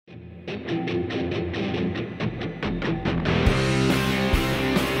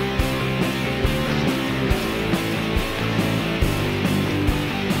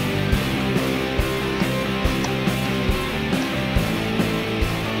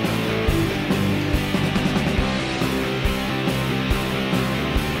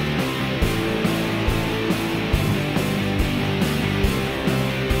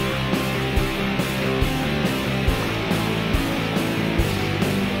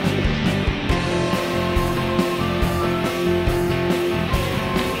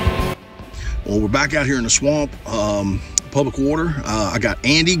Well, we're back out here in the swamp, public water. I got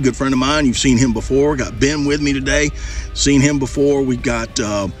Andy, good friend of mine. You've seen him before. Got Ben with me today. Seen him before. We got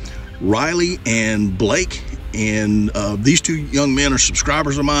Riley and Blake, and these two young men are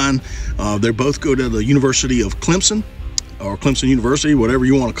subscribers of mine. They both go to the University of Clemson, or Clemson University, whatever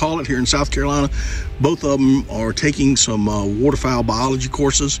you want to call it, here in South Carolina. Both of them are taking some waterfowl biology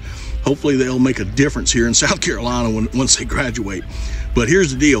courses. Hopefully they'll make a difference here in South Carolina once they graduate. But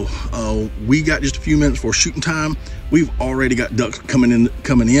here's the deal. We got just a few minutes for shooting time. We've already got ducks coming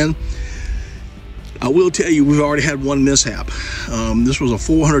in. I will tell you, we've already had one mishap. This was a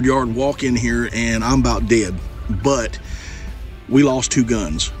 400-yard walk in here, and I'm about dead. But we lost two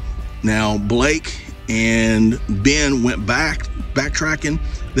guns. Now, Blake and Ben went backtracking.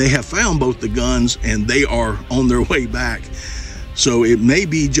 They have found both the guns, and they are on their way back. So it may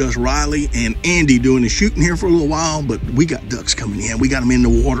be just Riley and Andy doing the shooting here for a little while, but we got ducks coming in. We got them in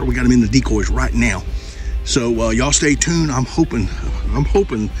the water. We got them in the decoys right now. So y'all stay tuned. I'm hoping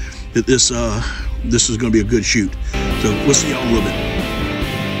that this is going to be a good shoot. So we'll see y'all in a little bit.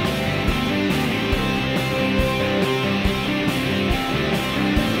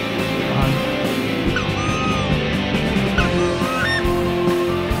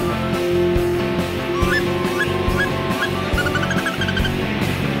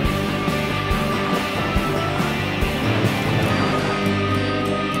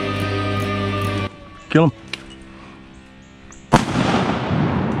 Kill him.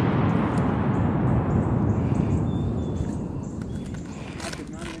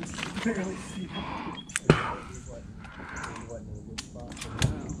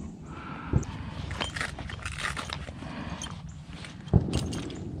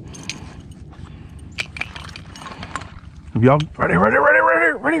 Y'all ready?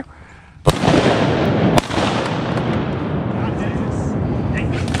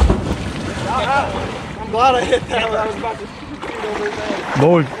 I'm glad I hit that. I was about to shoot over his head.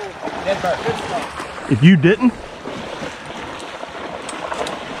 Boy, if you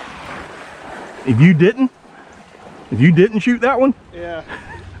didn't shoot that one? Yeah.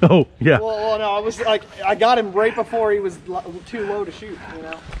 Oh, yeah. Well, no, I was like, I got him right before he was too low to shoot, you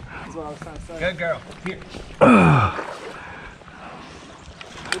know? That's what I was trying to say. Good girl. Here.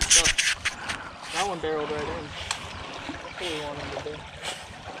 Good stuff. That one barreled right in. Hopefully we want him to do.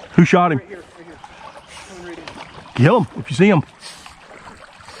 Who shot him? Right here. Coming right in. Kill him if you see him.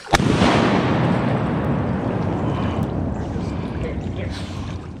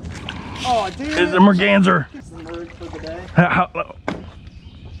 Oh, dude. It's a merganser. This is the merg for the day.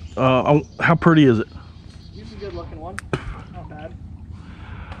 How pretty is it? He's a good looking one. Not bad.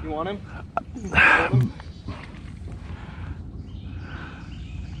 You want him?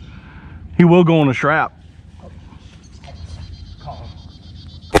 He will go on a strap.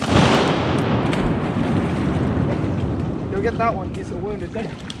 Go get that one. He's a wounded. Get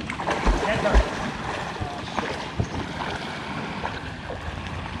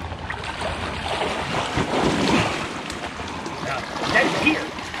here.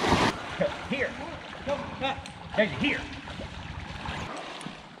 Here. No, here.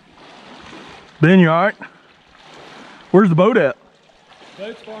 Ben, you all right? Where's the boat at?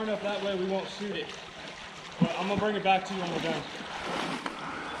 Boat's far enough that way we won't shoot it. But I'm gonna bring it back to you when we're done.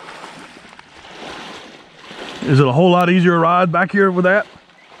 Is it a whole lot easier to ride back here with that?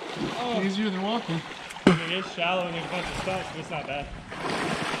 Oh, easier than walking. I mean, it's shallow and there's a bunch of stuff, but it's not bad.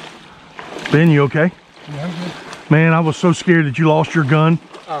 Ben, you okay? Yeah, I'm good. Man, I was so scared that you lost your gun.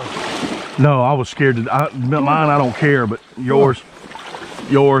 Oh. No, I was scared. Mine, I don't care, but yours,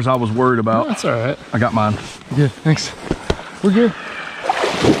 I was worried about. No, that's all right. I got mine. Good, thanks. We're good. You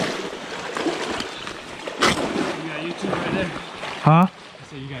got YouTube right there. Huh? I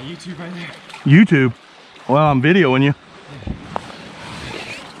said you got YouTube right there. YouTube? Well, I'm videoing you.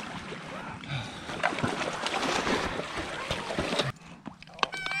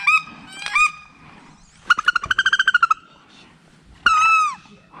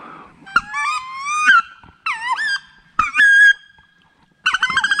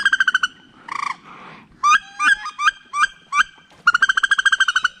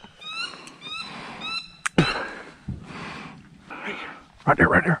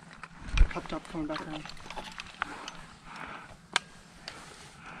 Right there. Cupped up, coming back around.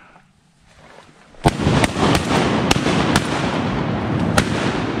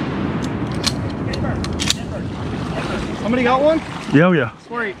 Somebody got one? Yeah.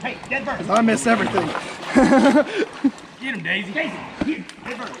 Sweet. Hey, dead bird. I miss everything. Get him, Daisy. Daisy, here,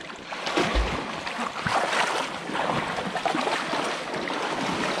 dead bird.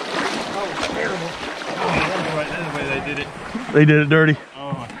 That's the way they did it. They did it dirty.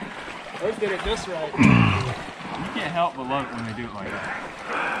 Oh. Those did it it just right. You can't help but love it when they do it like that.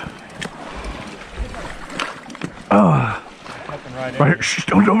 Right here. Shh,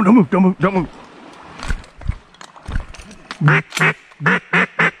 don't move, don't move, don't move. Look at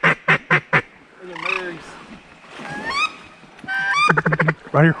nerds.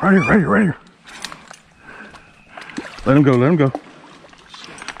 Right here, right here, right here, right here. Let him go, let him go.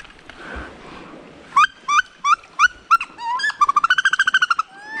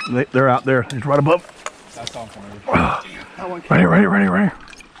 They're out there. It's right above. That's all for me. Right here, right here, right here, right here.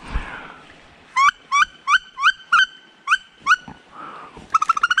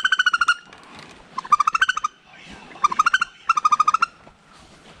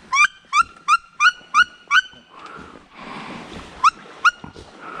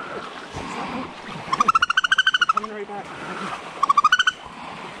 Coming right back.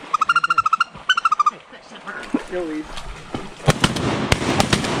 Go lead.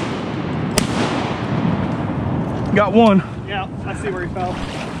 Got one. Yeah, I see where he fell.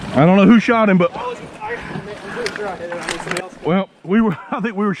 I don't know who shot him, but I'm pretty sure I hit it. I think somebody else did. well, I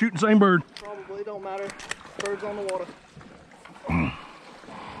think we were shooting the same bird. Probably don't matter. Bird's on the water.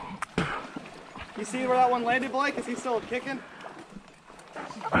 You see where that one landed, Blake? Is he still kicking?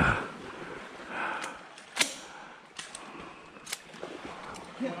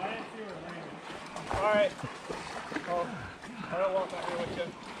 Alright. Oh, I don't walk out here with you.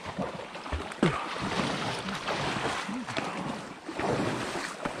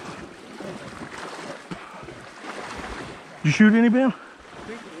 Did you shoot any, Ben? I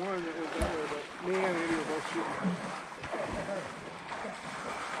think one that was there, but me and Andy were both shooting.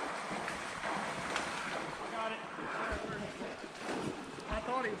 Got it. I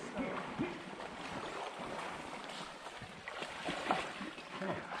thought he was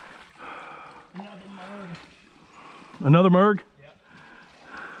Another Merg? Yeah.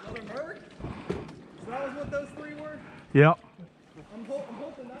 Another Merg? So that was what those three were? Yep. I'm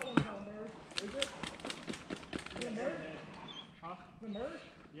hoping that one's not a Merg. Is it? Is it a Merg? Huh? The Merg?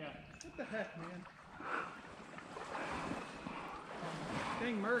 Yeah. What the heck, man?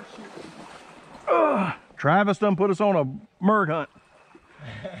 Dang Merg shooting. Travis done put us on a Merg hunt.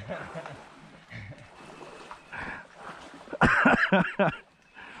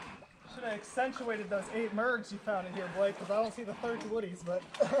 Should have accentuated those 8 Mergs you found in here, Blake, because I don't see the 30 Woodies, but...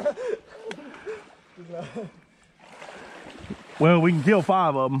 Well, we can kill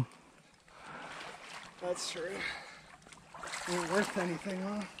 5 of them. That's true. Ain't worth anything,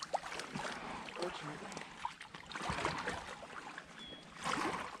 huh? Fortunately.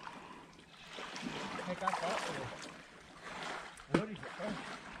 Heck, I thought so. Woodies at first.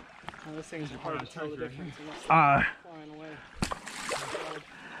 Oh, this thing's hard to tell the difference. Flying away.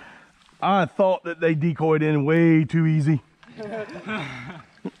 I thought that they decoyed in way too easy. Oh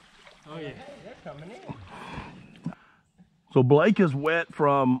yeah. They're coming in. So Blake is wet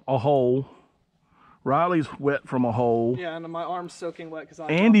from a hole. Riley's wet from a hole. Yeah, and my arm's soaking wet because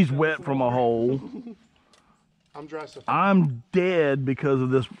Andy's wet from a hole. I'm dressed. I'm dead because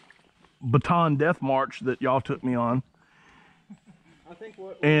of this baton death march that y'all took me on. I think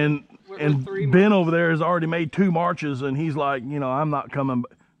And three Ben marches. over there has already made 2 marches, and he's like, you know, I'm not coming.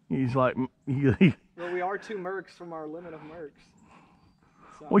 He's like, Well, we are 2 Mercs from our limit of Mercs.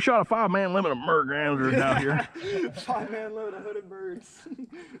 So. we shot a 5-man limit of Merg rounders out here. 5-man limit of hooded birds.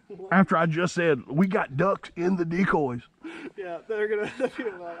 After I just said we got ducks in the decoys. Yeah, they're gonna be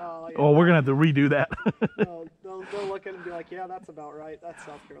like, oh, yeah. Oh, we're gonna have to redo that. They'll look at it and be like, yeah, that's about right. That's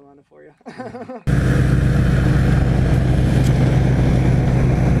South Carolina for you.